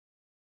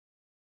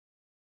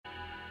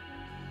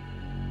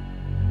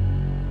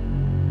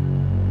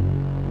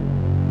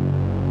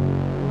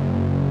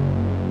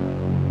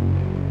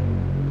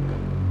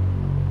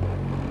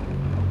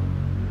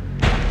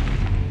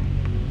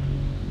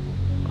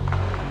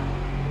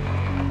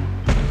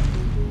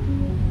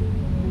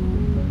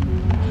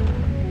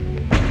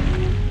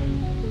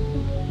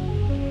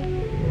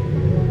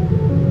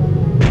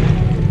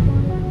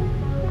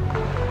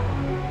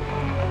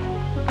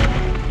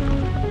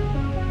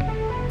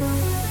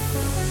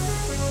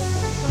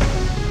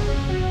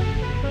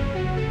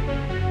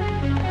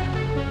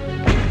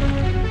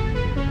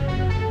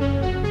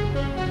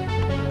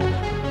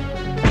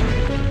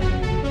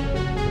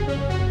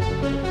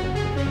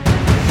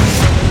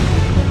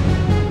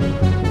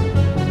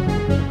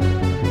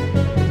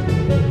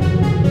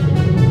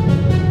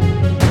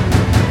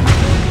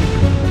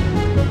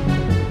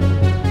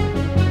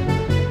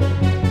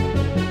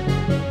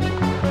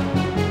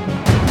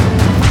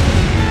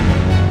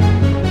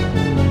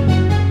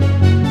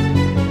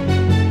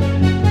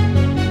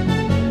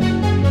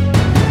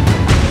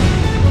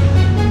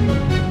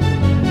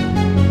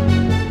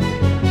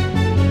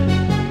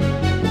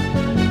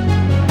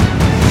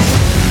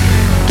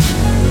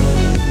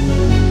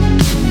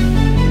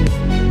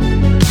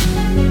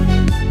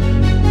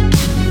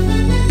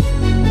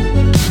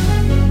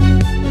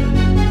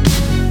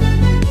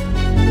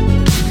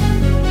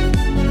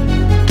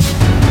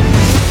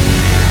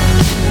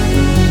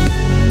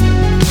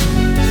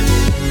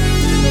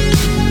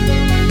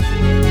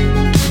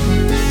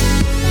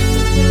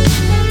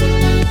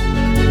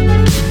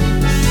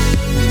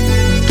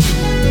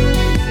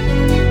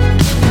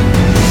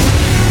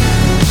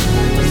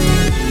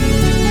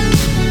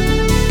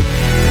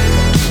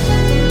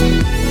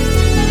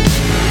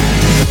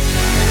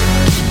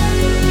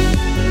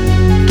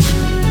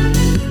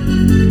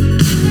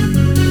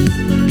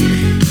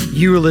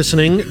You are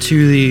listening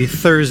to the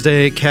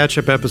Thursday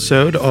catch-up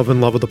episode of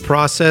In Love with the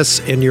Process,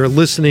 and you're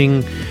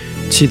listening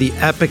to the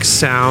epic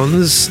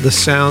sounds, the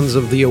sounds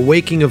of the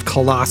Awakening of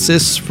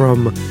Colossus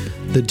from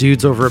the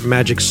dudes over at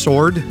Magic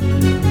Sword.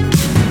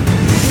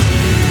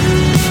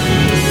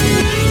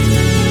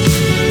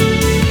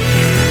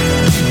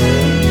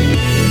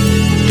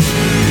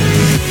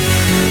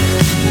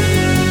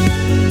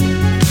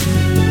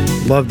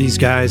 Love these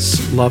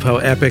guys. Love how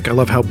epic. I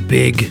love how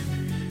big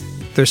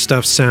their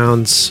stuff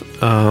sounds.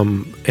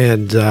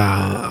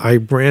 I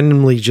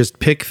randomly just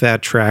pick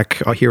that track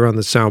here on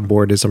the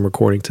soundboard as I'm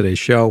recording today's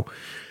show.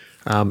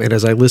 And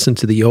as I listen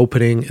to the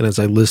opening and as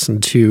I listen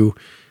to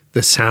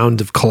the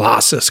sound of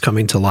Colossus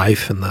coming to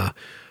life and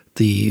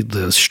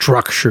the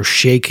structure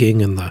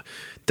shaking and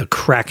the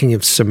cracking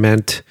of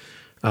cement,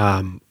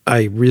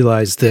 I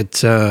realized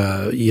that,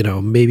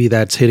 maybe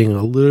that's hitting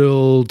a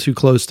little too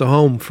close to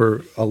home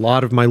for a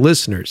lot of my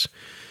listeners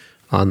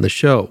on the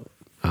show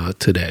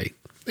today.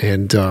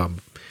 And,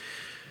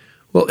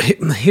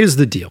 here's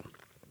the deal.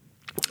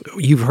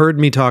 You've heard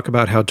me talk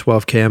about how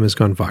 12 Cam has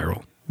gone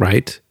viral,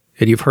 right?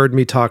 And you've heard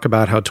me talk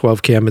about how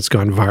 12 Cam has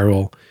gone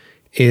viral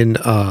in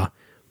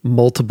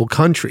multiple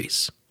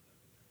countries.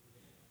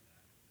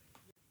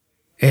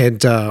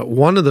 And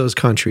one of those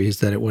countries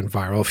that it went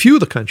viral, a few of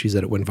the countries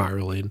that it went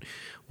viral in,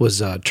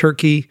 was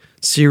Turkey,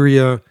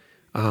 Syria,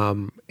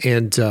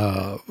 and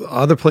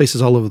other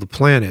places all over the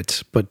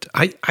planet. But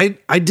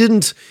I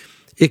didn't,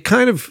 it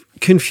kind of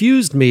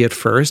confused me at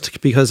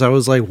first because I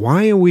was like,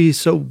 why are we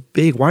so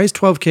big? Why is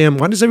 12 Cam,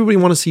 why does everybody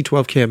want to see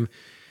 12 Cam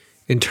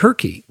in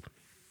Turkey?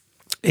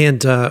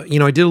 And, I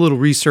did a little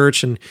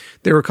research, and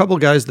there were a couple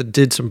of guys that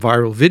did some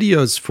viral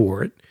videos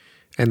for it.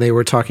 And they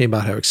were talking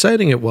about how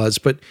exciting it was,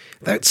 but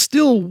that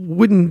still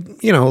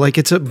wouldn't,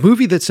 it's a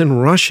movie that's in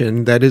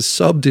Russian that is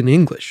subbed in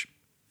English.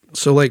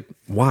 So,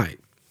 why?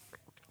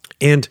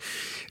 And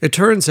it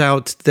turns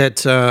out that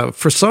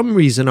for some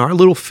reason, our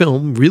little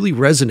film really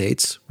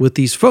resonates with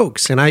these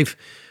folks. And I've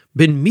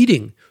been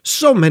meeting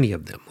so many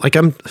of them. I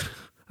don't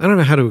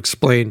know how to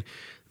explain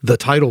the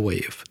tidal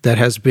wave that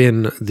has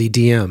been the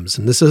DMs.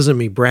 And this isn't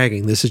me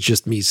bragging. This is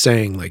just me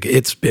saying,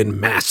 it's been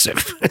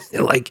massive.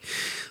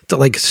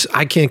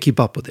 I can't keep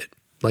up with it.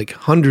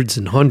 Hundreds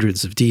and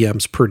hundreds of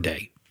DMs per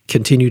day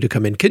continue to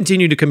come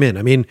in.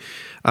 I mean,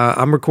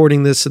 I'm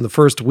recording this in the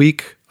first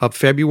week of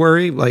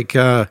February.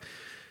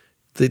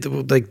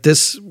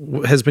 This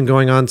has been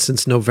going on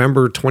since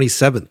November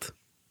 27th,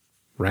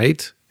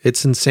 right?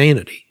 It's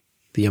insanity,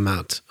 the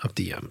amount of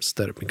DMs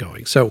that have been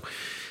going. So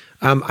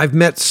I've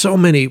met so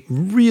many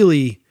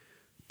really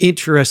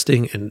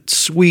interesting and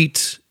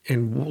sweet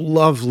and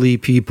lovely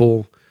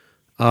people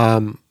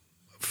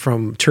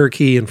from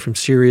Turkey and from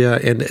Syria.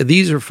 And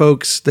these are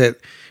folks that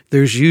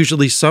there's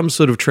usually some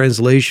sort of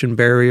translation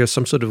barrier,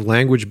 some sort of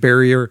language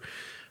barrier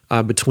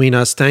between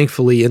us.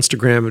 Thankfully,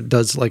 Instagram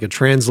does a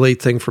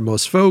translate thing for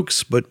most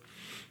folks, but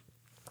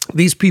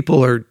these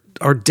people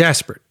are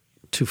desperate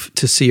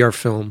to see our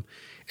film.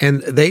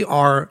 And they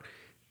are,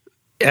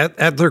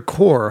 at their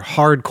core,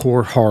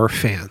 hardcore horror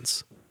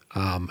fans.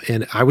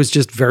 And I was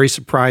just very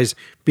surprised,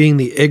 being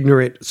the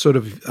ignorant sort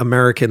of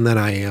American that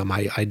I am.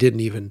 I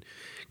didn't even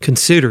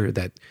consider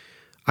that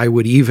I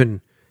would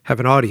even have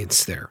an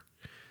audience there.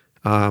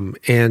 I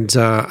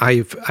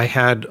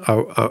had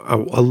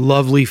a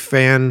lovely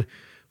fan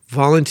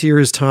volunteer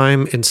his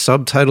time and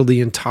subtitle the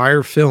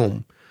entire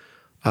film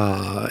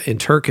in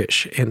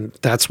Turkish, and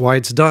that's why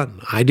it's done.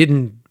 I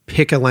didn't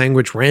pick a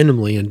language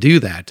randomly and do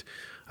that.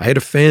 I had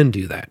a fan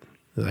do that.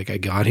 I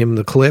got him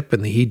the clip,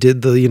 and he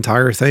did the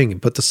entire thing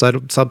and put the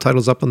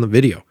subtitles up on the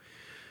video.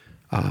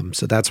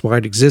 So that's why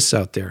it exists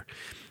out there.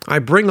 I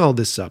bring all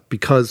this up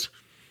because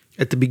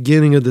at the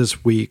beginning of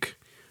this week,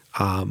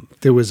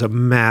 there was a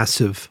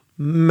massive,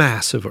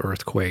 massive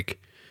earthquake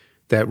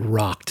that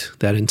rocked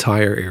that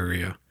entire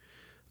area.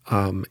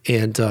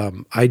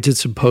 I did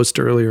some posts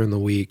earlier in the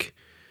week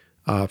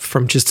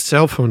from just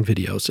cell phone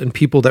videos and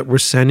people that were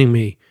sending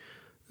me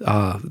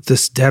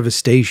this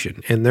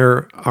devastation. And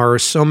there are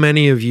so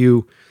many of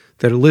you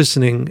that are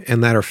listening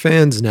and that are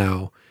fans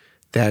now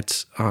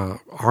that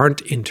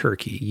aren't in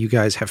Turkey. You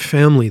guys have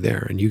family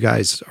there, and you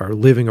guys are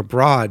living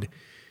abroad,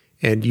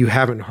 and you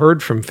haven't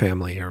heard from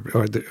family,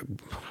 or the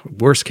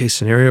worst case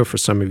scenario for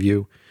some of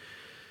you,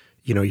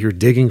 you're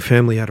digging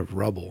family out of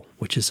rubble,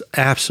 which is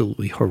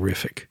absolutely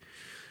horrific.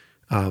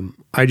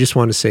 I just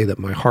want to say that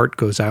my heart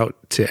goes out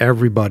to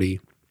everybody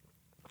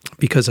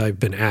because I've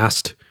been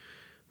asked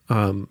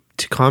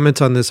to comment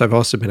on this. I've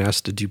also been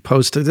asked to do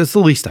posts. That's the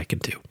least I can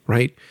do,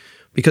 right?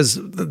 Because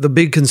the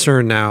big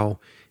concern now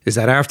is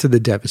that after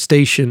the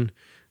devastation,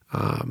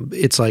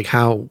 it's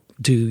how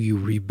do you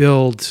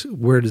rebuild?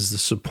 Where does the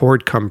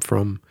support come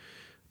from?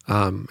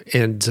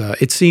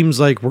 It seems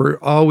like we're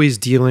always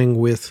dealing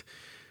with,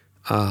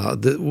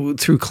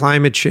 through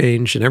climate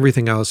change and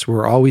everything else,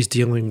 we're always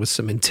dealing with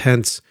some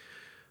intense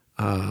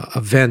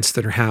events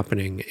that are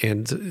happening.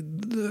 And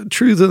the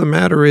truth of the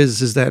matter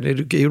is that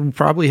it will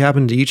probably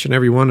happen to each and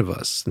every one of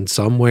us in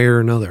some way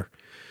or another.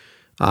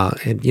 I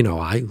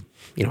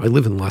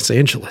live in Los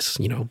Angeles,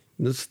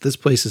 This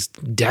place is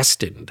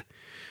destined.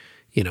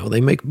 You know,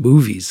 they make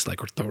movies like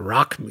the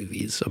Rock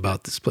movies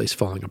about this place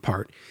falling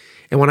apart.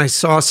 And when I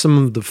saw some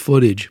of the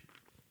footage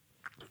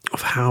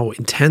of how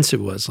intense it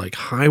was, like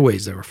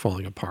highways that were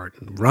falling apart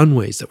and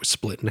runways that were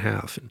split in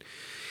half,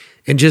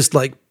 and just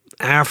like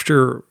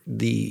after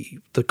the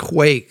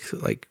quake,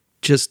 like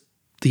just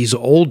these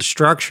old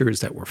structures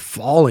that were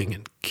falling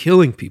and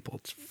killing people.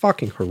 It's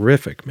fucking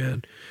horrific,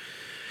 man.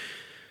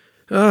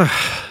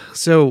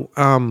 So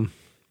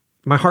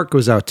my heart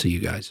goes out to you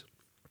guys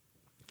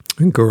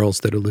and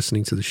girls that are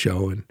listening to the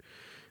show,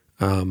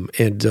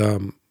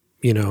 and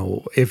you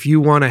know, if you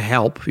want to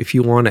help, if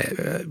you want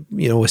to,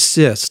 you know,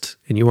 assist,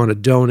 and you want to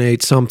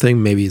donate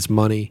something, maybe it's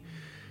money.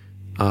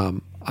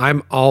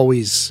 I'm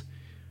always,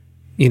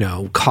 you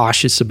know,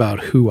 cautious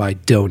about who I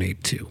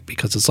donate to,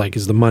 because it's like,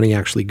 is the money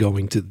actually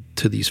going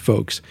to these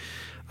folks?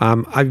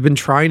 I've been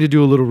trying to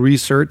do a little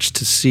research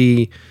to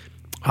see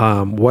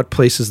what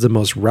place is the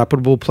most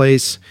reputable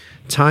place.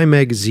 Time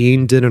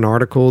Magazine did an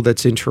article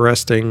that's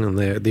interesting, and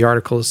the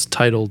article is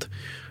titled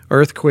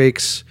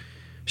 "Earthquakes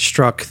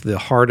Struck the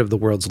Heart of the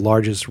World's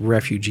Largest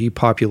Refugee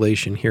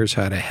Population. Here's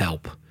How to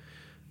Help."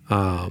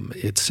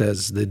 It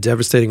says the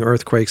devastating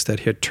earthquakes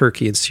that hit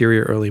Turkey and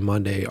Syria early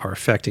Monday are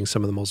affecting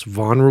some of the most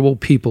vulnerable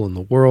people in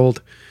the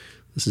world.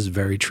 This is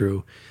very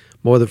true.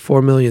 More than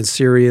 4 million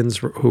Syrians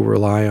who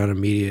rely on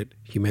immediate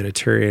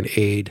humanitarian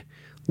aid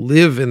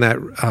live in that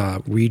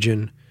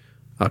region,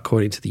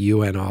 according to the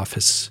UN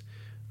office.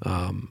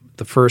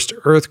 The first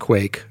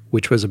earthquake,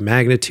 which was a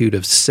magnitude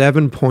of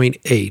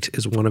 7.8,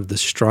 is one of the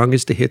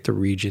strongest to hit the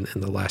region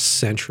in the last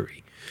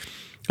century,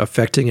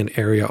 affecting an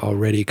area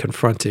already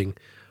confronting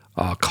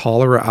a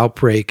cholera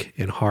outbreak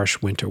and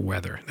harsh winter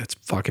weather. That's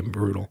fucking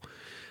brutal.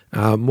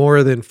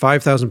 More than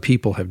 5,000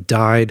 people have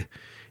died,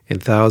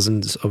 and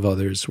thousands of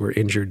others were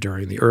injured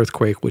during the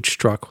earthquake, which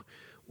struck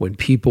when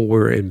people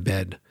were in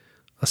bed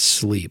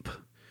asleep.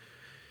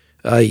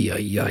 Ay,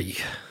 ay,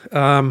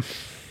 ay.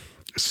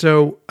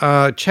 So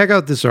check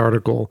out this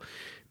article.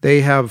 They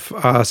have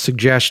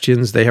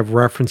suggestions. They have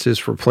references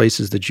for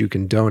places that you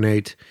can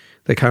donate.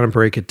 They kind of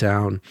break it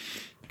down.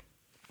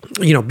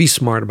 You know, be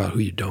smart about who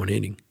you're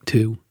donating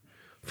to.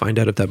 Find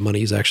out if that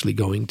money is actually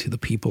going to the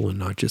people and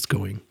not just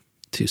going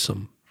to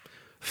some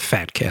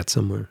fat cat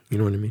somewhere. You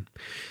know what I mean?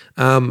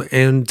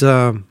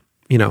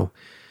 You know,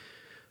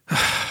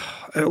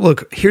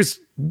 look,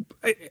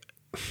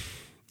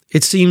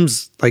 it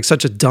seems like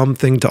such a dumb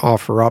thing to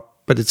offer up,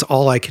 but it's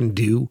all I can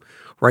do.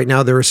 Right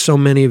now, there are so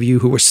many of you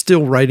who are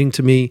still writing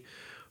to me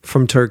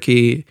from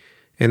Turkey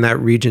and that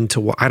region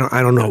I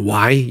don't know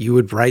why you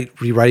would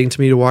be writing to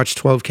me to watch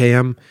 12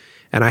 km,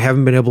 and I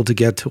haven't been able to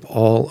get to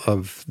all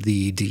of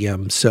the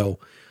DMs. So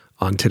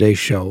on today's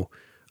show,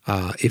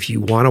 if you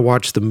want to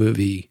watch the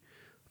movie,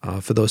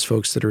 for those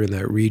folks that are in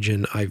that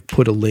region, I've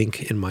put a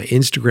link in my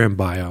Instagram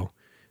bio.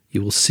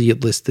 You will see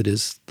it listed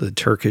as the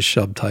Turkish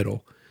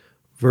subtitle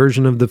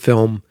version of the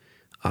film.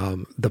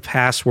 The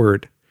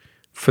password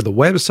for the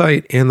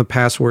website and the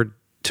password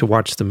to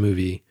watch the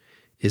movie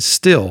is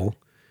still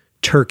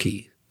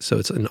Turkey. So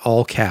it's in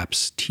all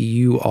caps,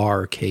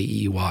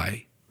 Turkey.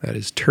 That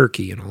is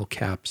Turkey in all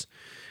caps.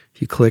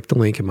 If you click the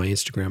link in my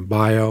Instagram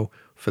bio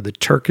for the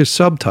Turkish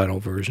subtitle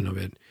version of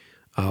it,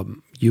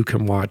 you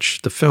can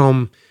watch the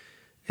film,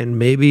 and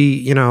maybe,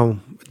 you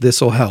know,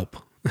 this will help.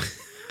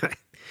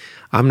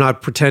 I'm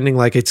not pretending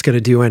like it's going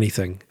to do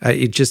anything.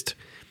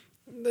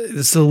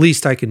 It's the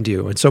least I can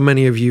do. And so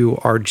many of you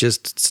are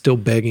just still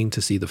begging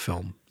to see the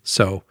film.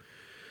 So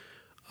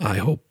I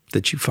hope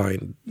that you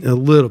find a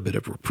little bit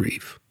of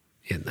reprieve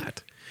in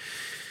that.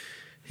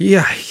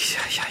 Yeah.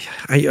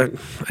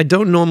 I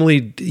don't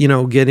normally, you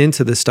know, get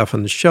into this stuff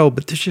on the show,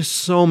 but there's just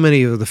so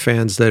many of the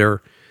fans that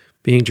are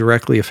being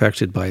directly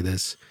affected by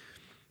this.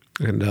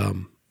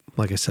 And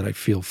like I said, I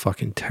feel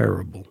fucking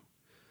terrible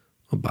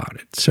about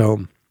it.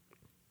 So,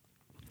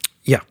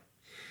 yeah.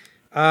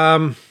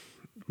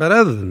 But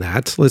other than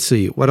that, let's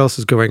see, what else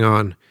is going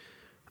on?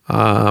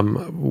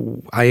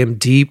 I am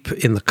deep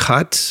in the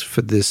cut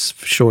for this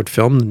short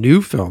film, the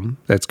new film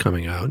that's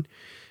coming out.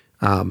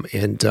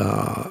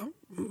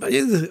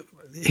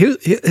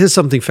 Here's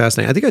something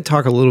fascinating. I think I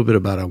talk a little bit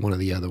about it on one of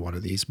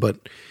these, but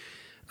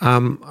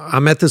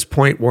I'm at this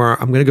point where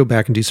I'm going to go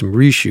back and do some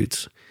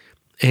reshoots.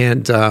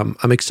 And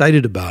I'm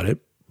excited about it,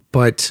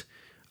 but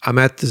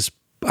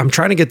I'm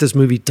trying to get this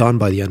movie done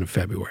by the end of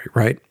February,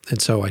 right?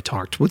 And so I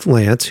talked with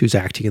Lance, who's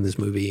acting in this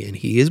movie, and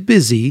he is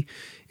busy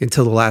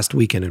until the last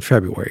weekend in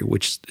February,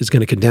 which is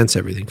going to condense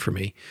everything for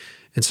me.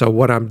 And so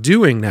what I'm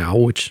doing now,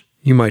 which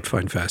you might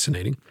find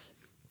fascinating,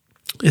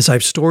 is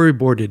I've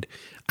storyboarded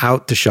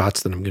out the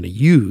shots that I'm going to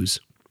use,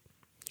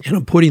 and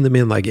I'm putting them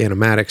in like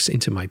animatics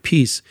into my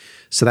piece,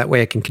 so that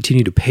way I can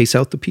continue to pace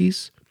out the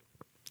piece,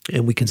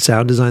 and we can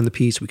sound design the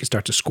piece, we can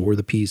start to score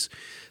the piece.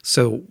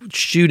 So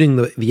shooting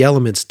the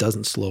elements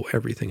doesn't slow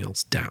everything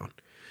else down.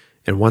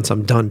 And once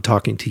I'm done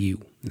talking to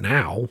you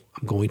now,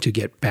 I'm going to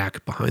get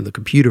back behind the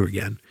computer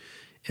again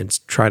and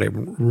try to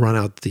run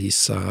out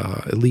these,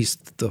 at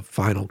least the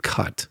final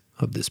cut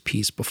of this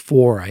piece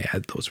before I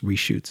add those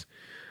reshoots.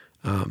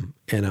 And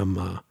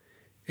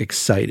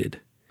excited.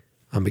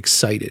 I'm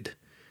excited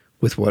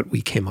with what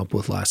we came up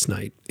with last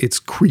night. It's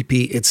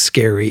creepy, it's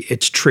scary,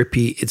 it's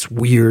trippy, it's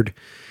weird.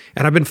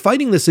 And I've been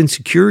fighting this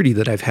insecurity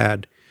that I've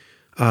had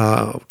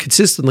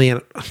consistently.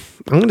 And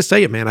I'm going to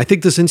say it, man. I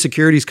think this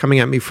insecurity is coming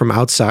at me from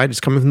outside. It's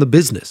coming from the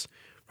business,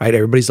 right?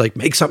 Everybody's like,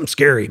 make something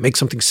scary, make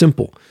something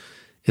simple.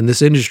 And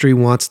this industry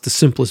wants the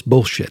simplest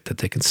bullshit that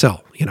they can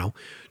sell. You know,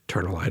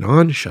 turn a light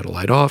on, shut a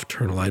light off,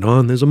 turn a light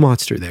on, there's a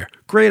monster there.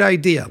 Great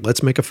idea.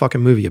 Let's make a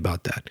fucking movie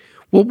about that.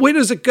 Well, where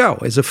does it go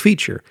as a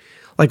feature?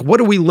 Like,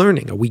 what are we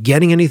learning? Are we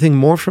getting anything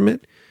more from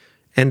it?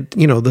 And,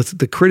 you know,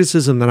 the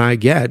criticism that I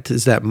get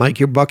is that, Mike,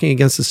 you're bucking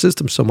against the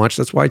system so much.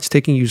 That's why it's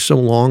taking you so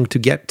long to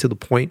get to the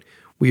point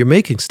where you're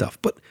making stuff.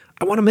 But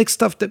I want to make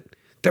stuff that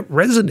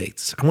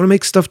resonates. I want to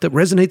make stuff that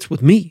resonates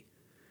with me,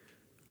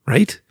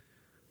 right?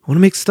 I want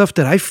to make stuff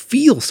that I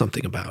feel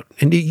something about.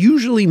 And it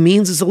usually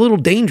means it's a little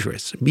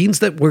dangerous. It means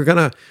that we're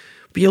going to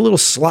be a little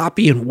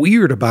sloppy and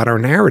weird about our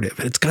narrative.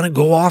 And it's going to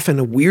go off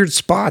into weird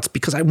spots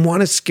because I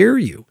want to scare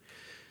you.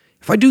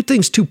 If I do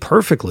things too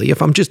perfectly,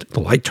 if I'm just, the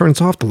light turns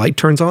off, the light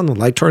turns on, the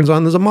light turns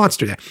on, there's a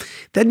monster there,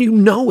 then you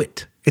know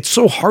it. It's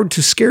so hard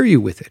to scare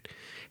you with it.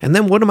 And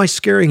then what am I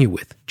scaring you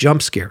with?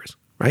 Jump scares,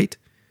 right?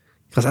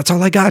 Because that's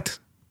all I got.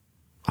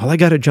 All I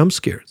got are jump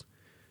scares.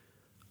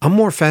 I'm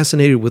more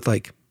fascinated with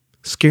like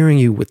scaring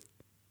you with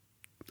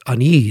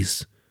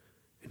unease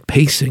and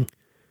pacing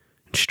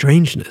and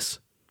strangeness.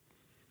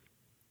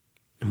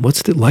 And what's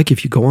it like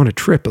if you go on a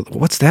trip?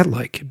 What's that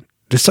like?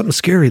 There's something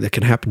scary that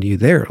can happen to you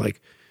there. Like,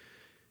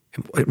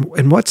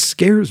 and what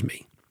scares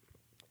me?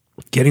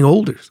 Getting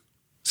older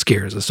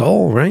scares us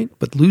all, right?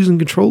 But losing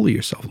control of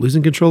yourself,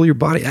 losing control of your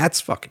body,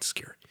 that's fucking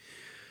scary.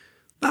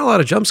 Not a lot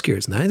of jump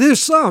scares now. There's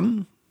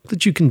some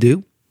that you can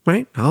do,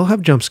 right? I'll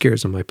have jump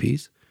scares on my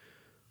piece,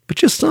 but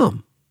just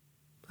some.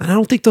 And I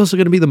don't think those are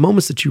going to be the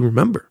moments that you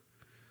remember.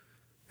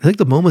 I think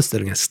the moments that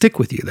are going to stick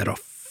with you, that'll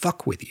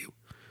fuck with you,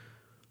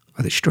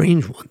 are the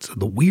strange ones, are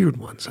the weird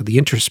ones, are the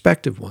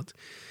introspective ones.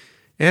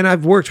 And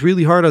I've worked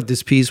really hard on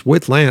this piece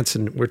with Lance,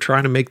 and we're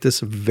trying to make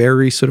this a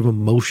very sort of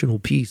emotional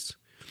piece.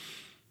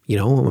 You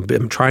know,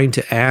 I'm trying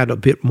to add a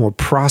bit more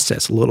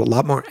process, a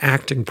lot more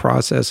acting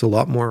process, a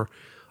lot more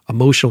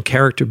emotional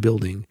character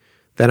building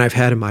than I've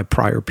had in my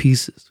prior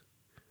pieces.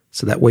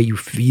 So that way you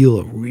feel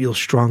a real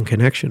strong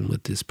connection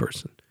with this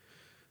person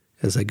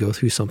as I go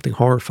through something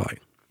horrifying.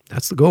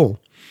 That's the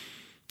goal.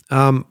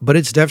 But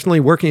it's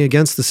definitely working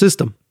against the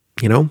system.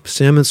 You know,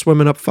 salmon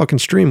swimming up fucking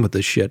stream with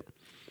this shit.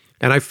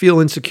 And I feel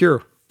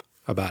insecure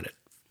about it,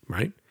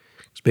 right?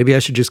 So maybe I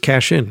should just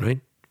cash in, right?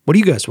 What do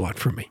you guys want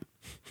from me?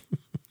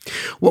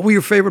 What were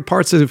your favorite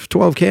parts of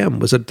 12 Cam?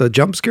 Was it the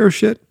jump scare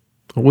shit?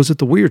 Or was it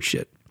the weird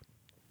shit?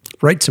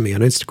 Write to me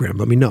on Instagram.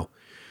 Let me know.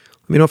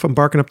 Let me know if I'm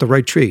barking up the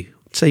right tree.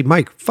 Say,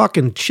 Mike,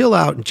 fucking chill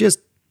out and just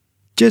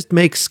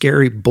make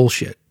scary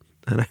bullshit.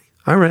 And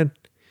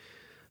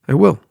I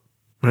will,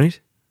 right?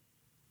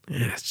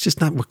 Yeah, it's just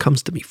not what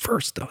comes to me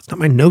first, though. It's not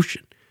my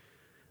notion.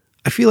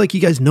 I feel like you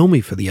guys know me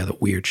for the other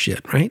weird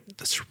shit, right?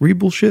 The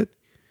cerebral shit.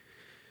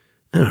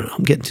 I don't know.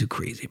 I'm getting too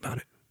crazy about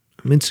it.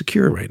 I'm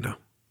insecure right now.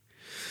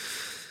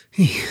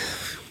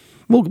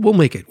 We'll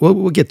make it.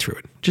 We'll get through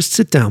it. Just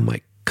sit down,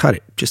 Mike. Cut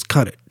it. Just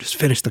cut it. Just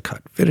finish the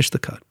cut. Finish the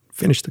cut.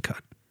 Finish the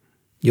cut.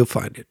 You'll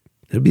find it.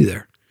 It'll be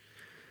there.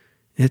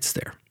 It's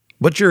there.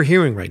 What you're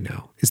hearing right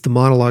now is the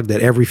monologue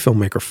that every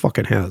filmmaker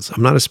fucking has.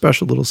 I'm not a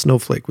special little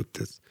snowflake with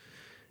this.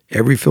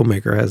 Every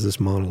filmmaker has this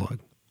monologue.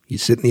 You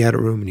sit in the outer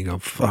room and you go,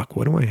 fuck,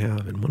 what do I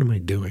have? And what am I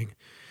doing?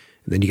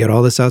 And then you get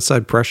all this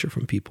outside pressure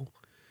from people.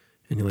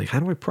 And you're like, how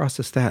do I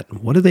process that? And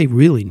what do they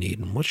really need?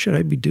 And what should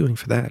I be doing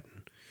for that?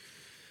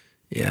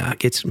 Yeah, it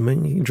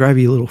can drive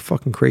you a little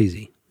fucking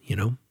crazy, you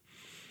know?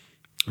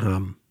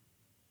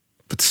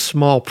 But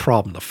small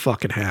problem to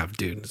fucking have,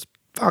 dude. There's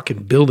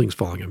fucking buildings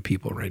falling on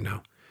people right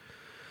now.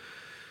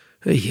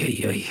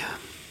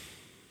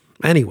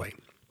 Anyway,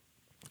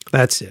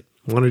 that's it.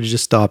 Wanted to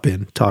just stop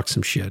in, talk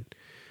some shit.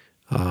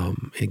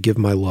 And give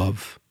my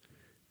love.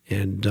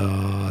 And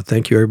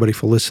thank you, everybody,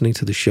 for listening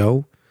to the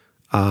show.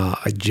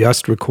 I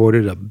just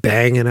recorded a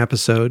banging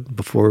episode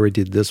before we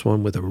did this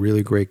one with a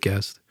really great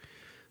guest.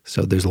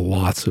 So there's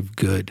lots of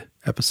good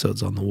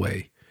episodes on the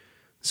way.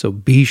 So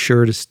be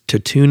sure to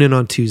tune in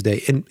on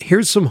Tuesday. And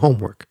here's some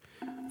homework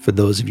for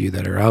those of you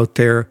that are out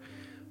there.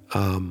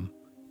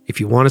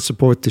 If you want to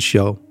support the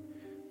show,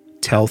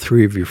 tell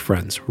 3 of your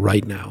friends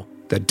right now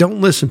that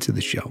don't listen to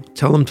the show.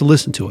 Tell them to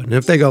listen to it. And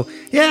if they go,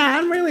 yeah,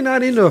 I'm really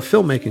not into a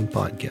filmmaking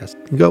podcast,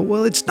 you go,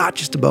 well, it's not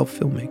just about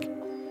filmmaking.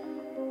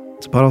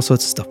 It's about all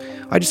sorts of stuff.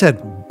 I just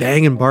had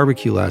banging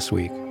barbecue last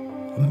week.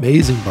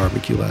 Amazing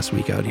barbecue last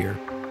week out here.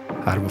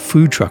 Out of a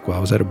food truck while I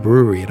was at a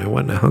brewery, and I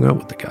went and I hung out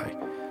with the guy.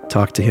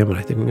 Talked to him, and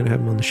I think we're going to have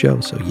him on the show.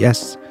 So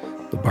yes,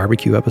 the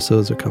barbecue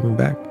episodes are coming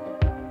back.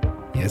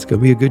 Yeah, it's going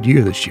to be a good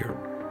year this year.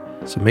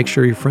 So make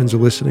sure your friends are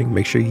listening.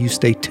 Make sure you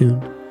stay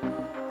tuned.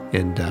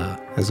 And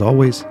as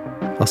always,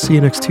 I'll see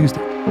you next Tuesday.